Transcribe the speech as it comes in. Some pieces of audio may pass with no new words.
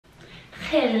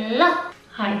Hello!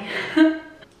 Hi!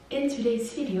 In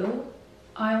today's video,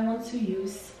 I want to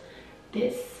use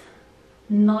this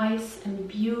nice and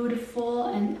beautiful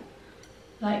and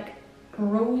like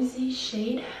rosy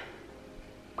shade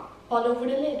all over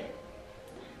the lid.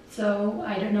 So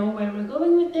I don't know where we're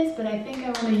going with this, but I think I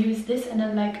want to use this and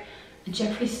then like a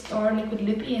Jeffree Star Liquid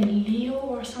Lippy in Leo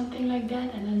or something like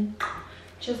that, and then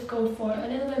just go for a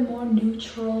little bit more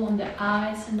neutral on the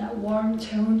eyes and that warm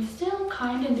tone, still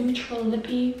kind of neutral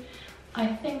lippy. I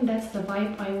think that's the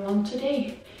vibe I want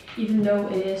today, even though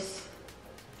it is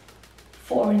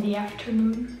 4 in the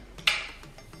afternoon.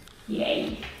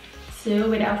 Yay!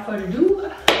 So without further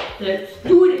ado, let's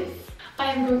do this!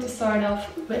 I am going to start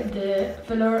off with the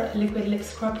Velour Liquid Lip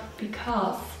Scrub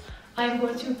because I'm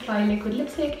going to apply liquid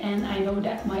lipstick and I know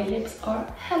that my lips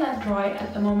are hella dry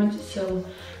at the moment, so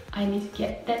I need to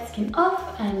get that skin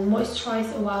off and moisturize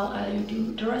while I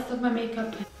do the rest of my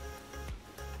makeup.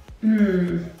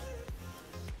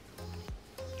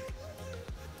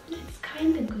 It's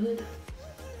kind of good.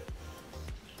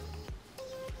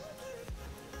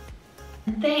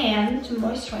 And then to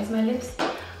moisturize my lips,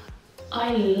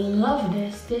 I love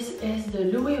this. This is the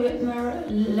Widmer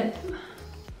lip.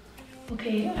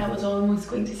 Okay, I was almost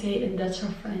going to say it in Dutch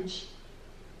or French.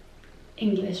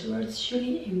 English words,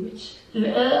 Julie, English.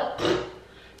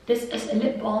 This is a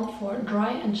lip balm for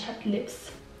dry and chapped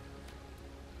lips.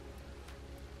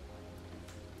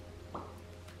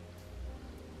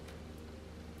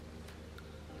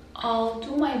 I'll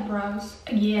do my brows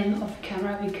again off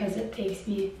camera because it takes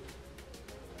me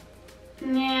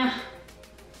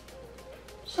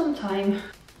some time.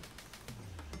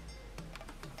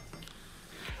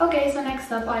 Okay, so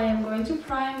next up I am going to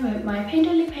prime with my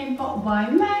Painterly Paint Pot by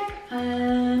MAC.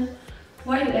 And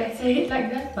why did I say it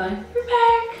like that? By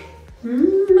MAC.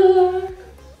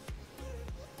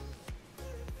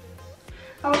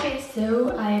 Okay,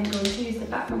 so I am going to use the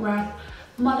McGrath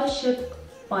Mothership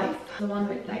V, the one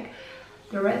with like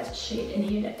the red shade in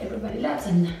here that everybody loves,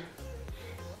 and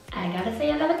I gotta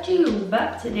say I love it too.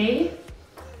 But today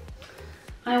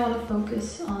I want to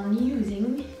focus on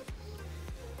using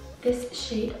this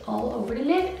shade all over the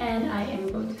lid, and I am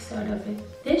going to start off with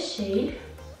this shade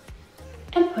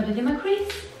and put it in my crease.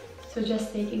 So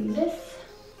just taking this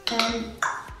and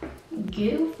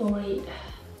go for it.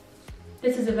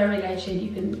 This is a very light shade,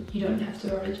 you don't have to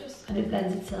worry, just and it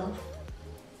blends itself.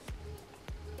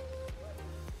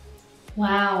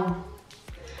 Wow,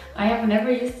 I have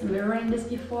never used a mirror in this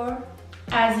before.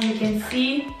 As you can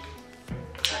see,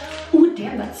 oh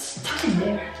damn, that's stuck in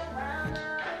there.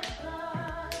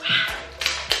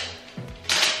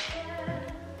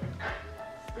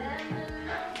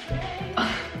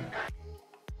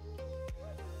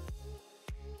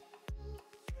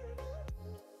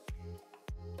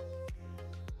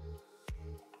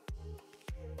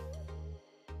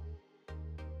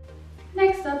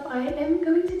 Next up, I am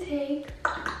going to take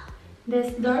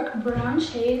this dark brown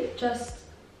shade, just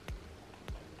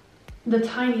the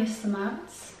tiniest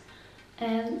amounts,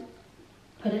 and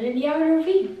put it in the outer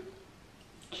V,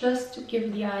 just to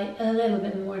give the eye a little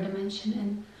bit more dimension.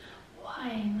 And why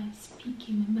am I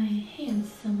speaking with my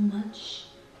hands so much?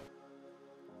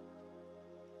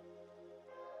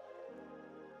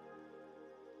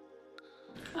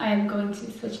 I am going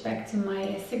to switch back to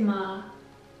my Sigma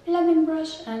blending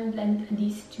brush and blend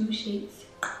these two shades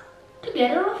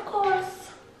together, of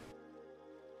course.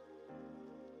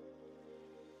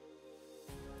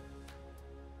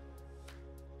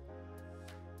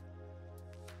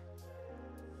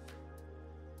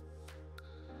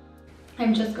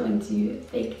 I'm just going to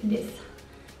take this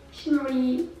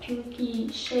shimmery pinky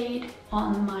shade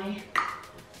on my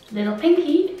little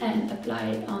pinky and apply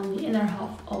it on the inner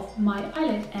half of my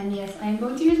eyelid. And yes, I'm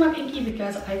going to use my pinky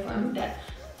because I found that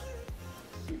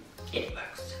it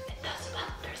works. It does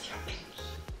wonders, your pinky.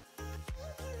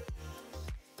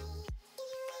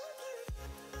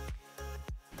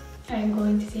 I'm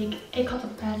going to take a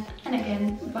cotton pad and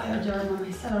again Bioderma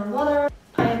micellar water.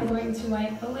 I am going to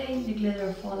wipe away the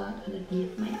glitter fallout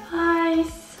underneath my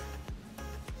eyes.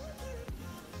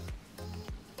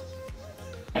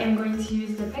 I am going to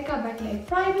use the Becca backlight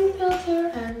priming filter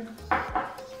and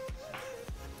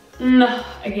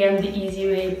again the easy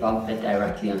way, pump it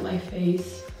directly on my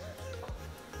face.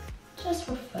 Just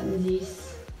for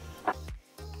funsies. I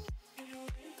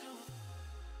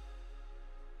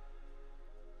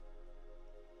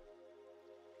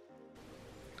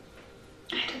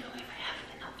don't know if I have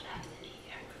enough left in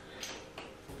here.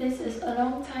 This is a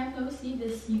long time no see.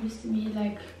 This used to be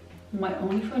like my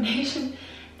only foundation.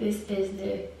 This is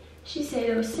the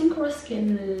Shiseido Synchro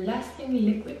Skin Lasting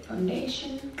Liquid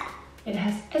Foundation. It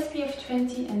has SPF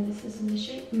 20 and this is in the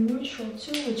shade Neutral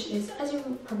 2, which is, as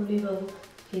you probably will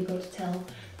be able to tell,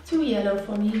 too yellow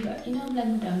for me, but you know,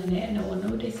 blend down in it and no one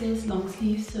notices. Long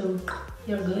sleeves, so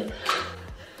you're good.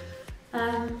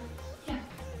 Yeah,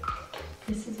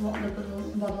 this is what the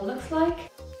bottle looks like.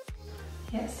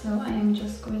 Yeah, so I am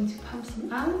just going to pump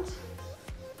some out.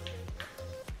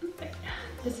 Okay.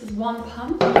 This is one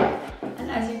pump, and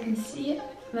as you can see,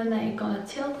 when I'm gonna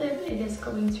tilt it, it is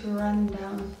going to run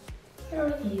down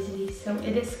very easily. So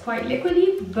it is quite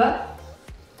liquidy, but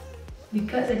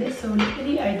because it is so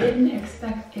liquidy, I didn't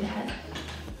expect it had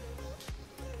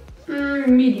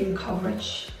medium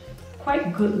coverage.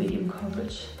 Quite good medium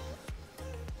coverage.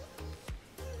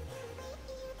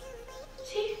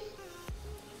 See?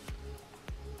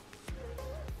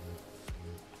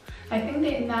 I think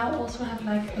they now also have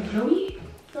like a glowy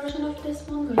version of this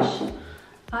one, which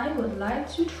I would like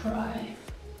to try.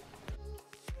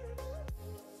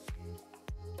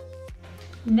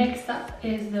 Next up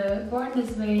is the Born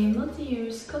This Way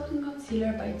Multi-Use Sculpting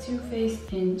Concealer by Too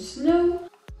Faced in Snow.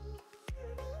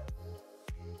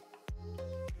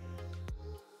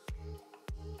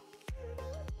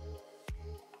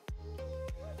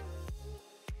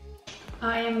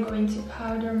 I am going to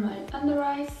powder my under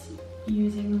eyes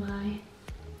using my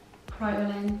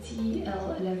Kryolan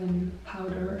TL11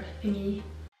 powder thingy.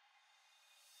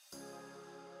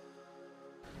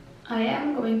 I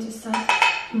am going to set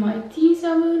my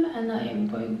T-zone and I am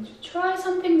going to try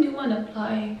something new and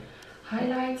apply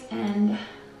highlight and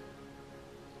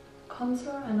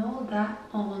contour and all that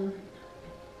on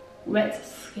wet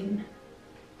skin.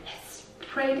 Let's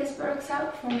pray this works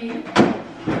out for me.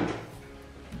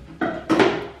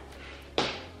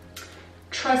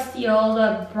 Trusty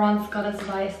old Bronze Goddess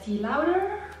by Estee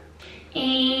Lauder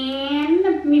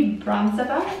and me bronzer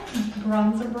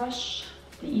brush,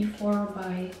 the E4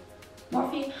 by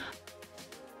Morphe.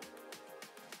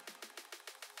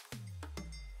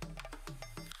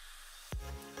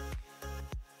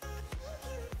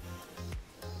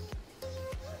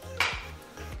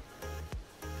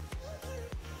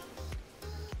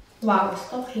 Wow,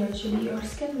 stop here, Julie. Your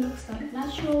skin looks like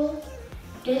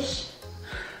natural-ish.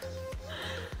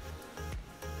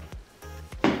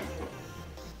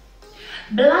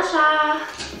 Blusher!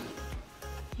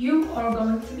 You are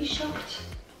going to be shocked.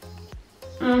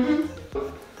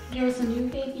 There's a new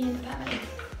baby in the family.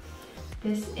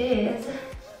 This is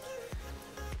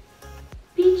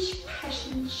Peach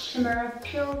Passion Shimmer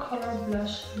Pure Color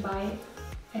Blush by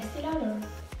Estee Lauder.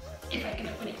 If I can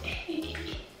open it.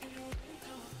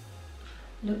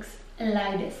 Looks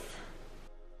like this.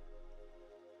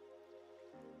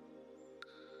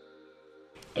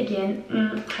 Again,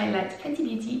 highlight Fenty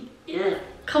Beauty.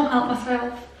 Can't help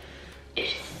myself. It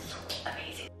is so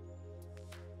amazing.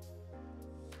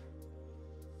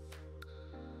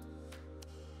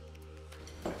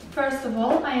 First of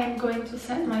all, I am going to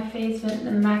set my face with the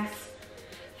MAC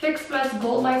Fix Plus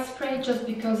Gold Light Spray, just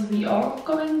because we are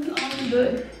going on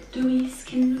the dewy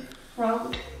skin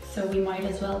route, so we might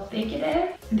as well take it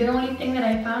there. The only thing that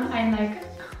I found, I'm like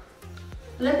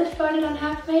a little bit further than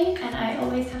halfway, and I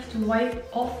always have to wipe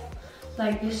off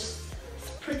like this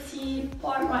spritzy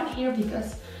part right here,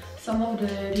 because some of the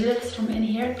lids from in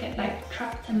here get like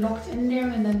trapped and locked in there,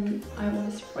 and then I want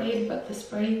to spray it, but the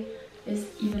spray is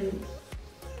even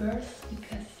worse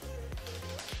because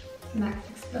MAC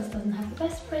Fix Plus doesn't have the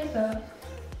best spray, but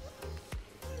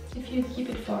if you keep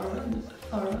it far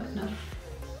enough,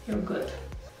 you're good.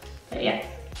 But yeah.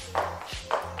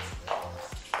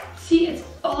 See, it's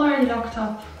already locked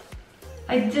up.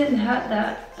 I didn't have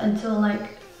that until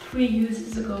like 3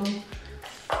 uses ago.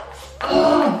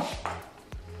 Oh!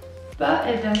 But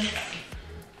it does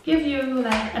give you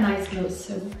like a nice glow,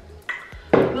 so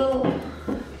we'll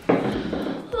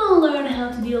learn how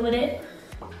to deal with it.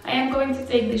 I am going to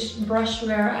take this brush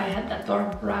where I had that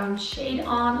dark brown shade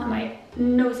on. My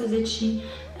nose is itchy,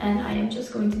 and I am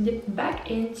just going to dip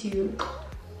back into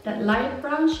that light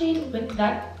brown shade with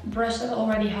that brush that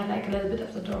already had like a little bit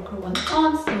of the darker one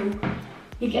on, so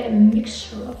you get a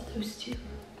mixture of those two.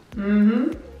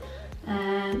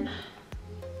 And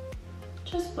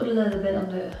just put a little bit on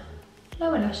the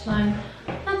lower lash line.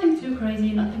 Nothing too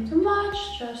crazy, nothing too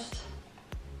much, just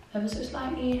ever so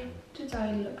slightly to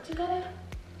tie the look together.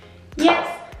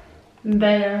 Yes,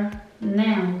 better.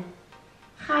 Now,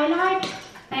 highlight.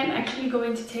 I am actually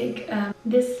going to take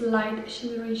this light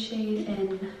shimmery shade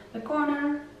in the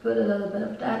corner, put a little bit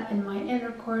of that in my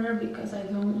inner corner because I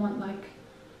don't want like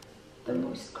the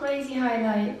most crazy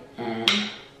highlight, and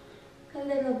a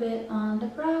little bit on the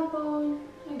brow bone,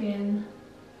 again,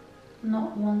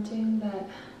 not wanting that.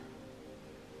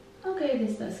 Okay,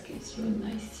 this does give you a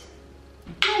nice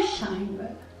nice shine,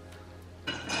 but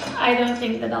I don't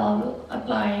think that I'll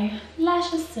apply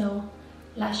lashes, so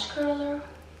lash curler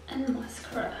and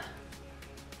mascara.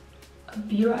 I'll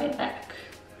be right back.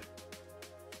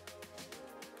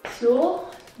 So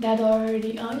that are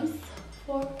the eyes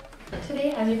for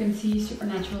today. As you can see, super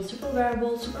natural, super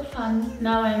wearable, super fun.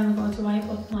 Now I'm going to wipe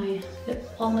off my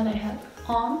lip balm that I had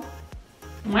on.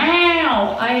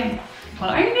 Wow, I'm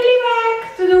finally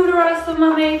back to do the rest of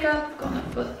my makeup. Gonna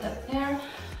put that there.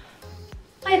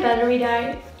 My battery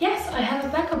died. Yes, I have a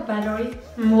backup battery.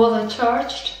 Was it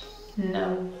charged?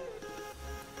 No.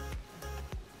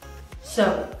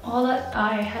 So, all that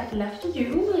I had left to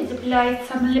do is apply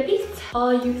some lippies.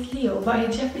 I'll use Leo by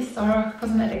Jeffree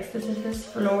Cosmetics. This is his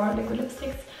velour liquid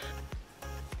lipsticks.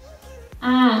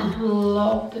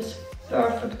 Love this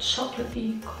perfect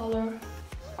chocolatey color.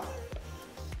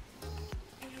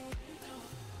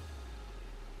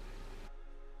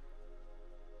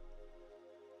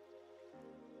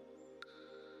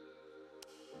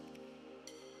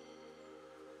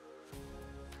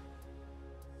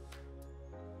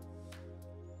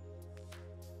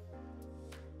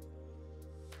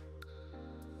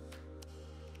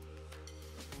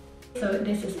 So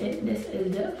this is it. This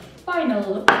is the final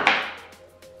look.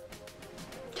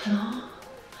 Ta-da!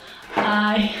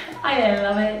 I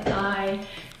love it. I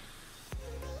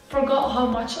forgot how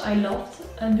much I loved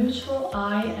a neutral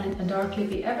eye and a dark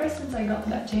lippy. Ever since I got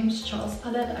that James Charles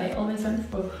palette, I always went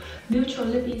for neutral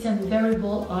lippies and very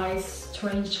bold eyes,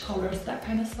 strange colors, that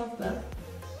kind of stuff. But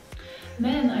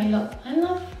man, I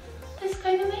love this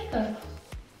kind of makeup.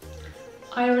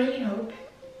 I really hope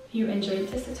you enjoyed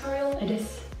this tutorial. It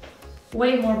is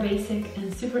way more basic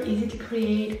and super easy to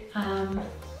create.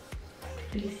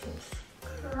 Please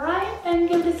subscribe and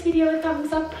give this video a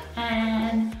thumbs up,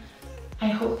 and I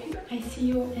hope I see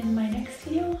you in my next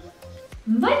video.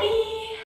 Bye!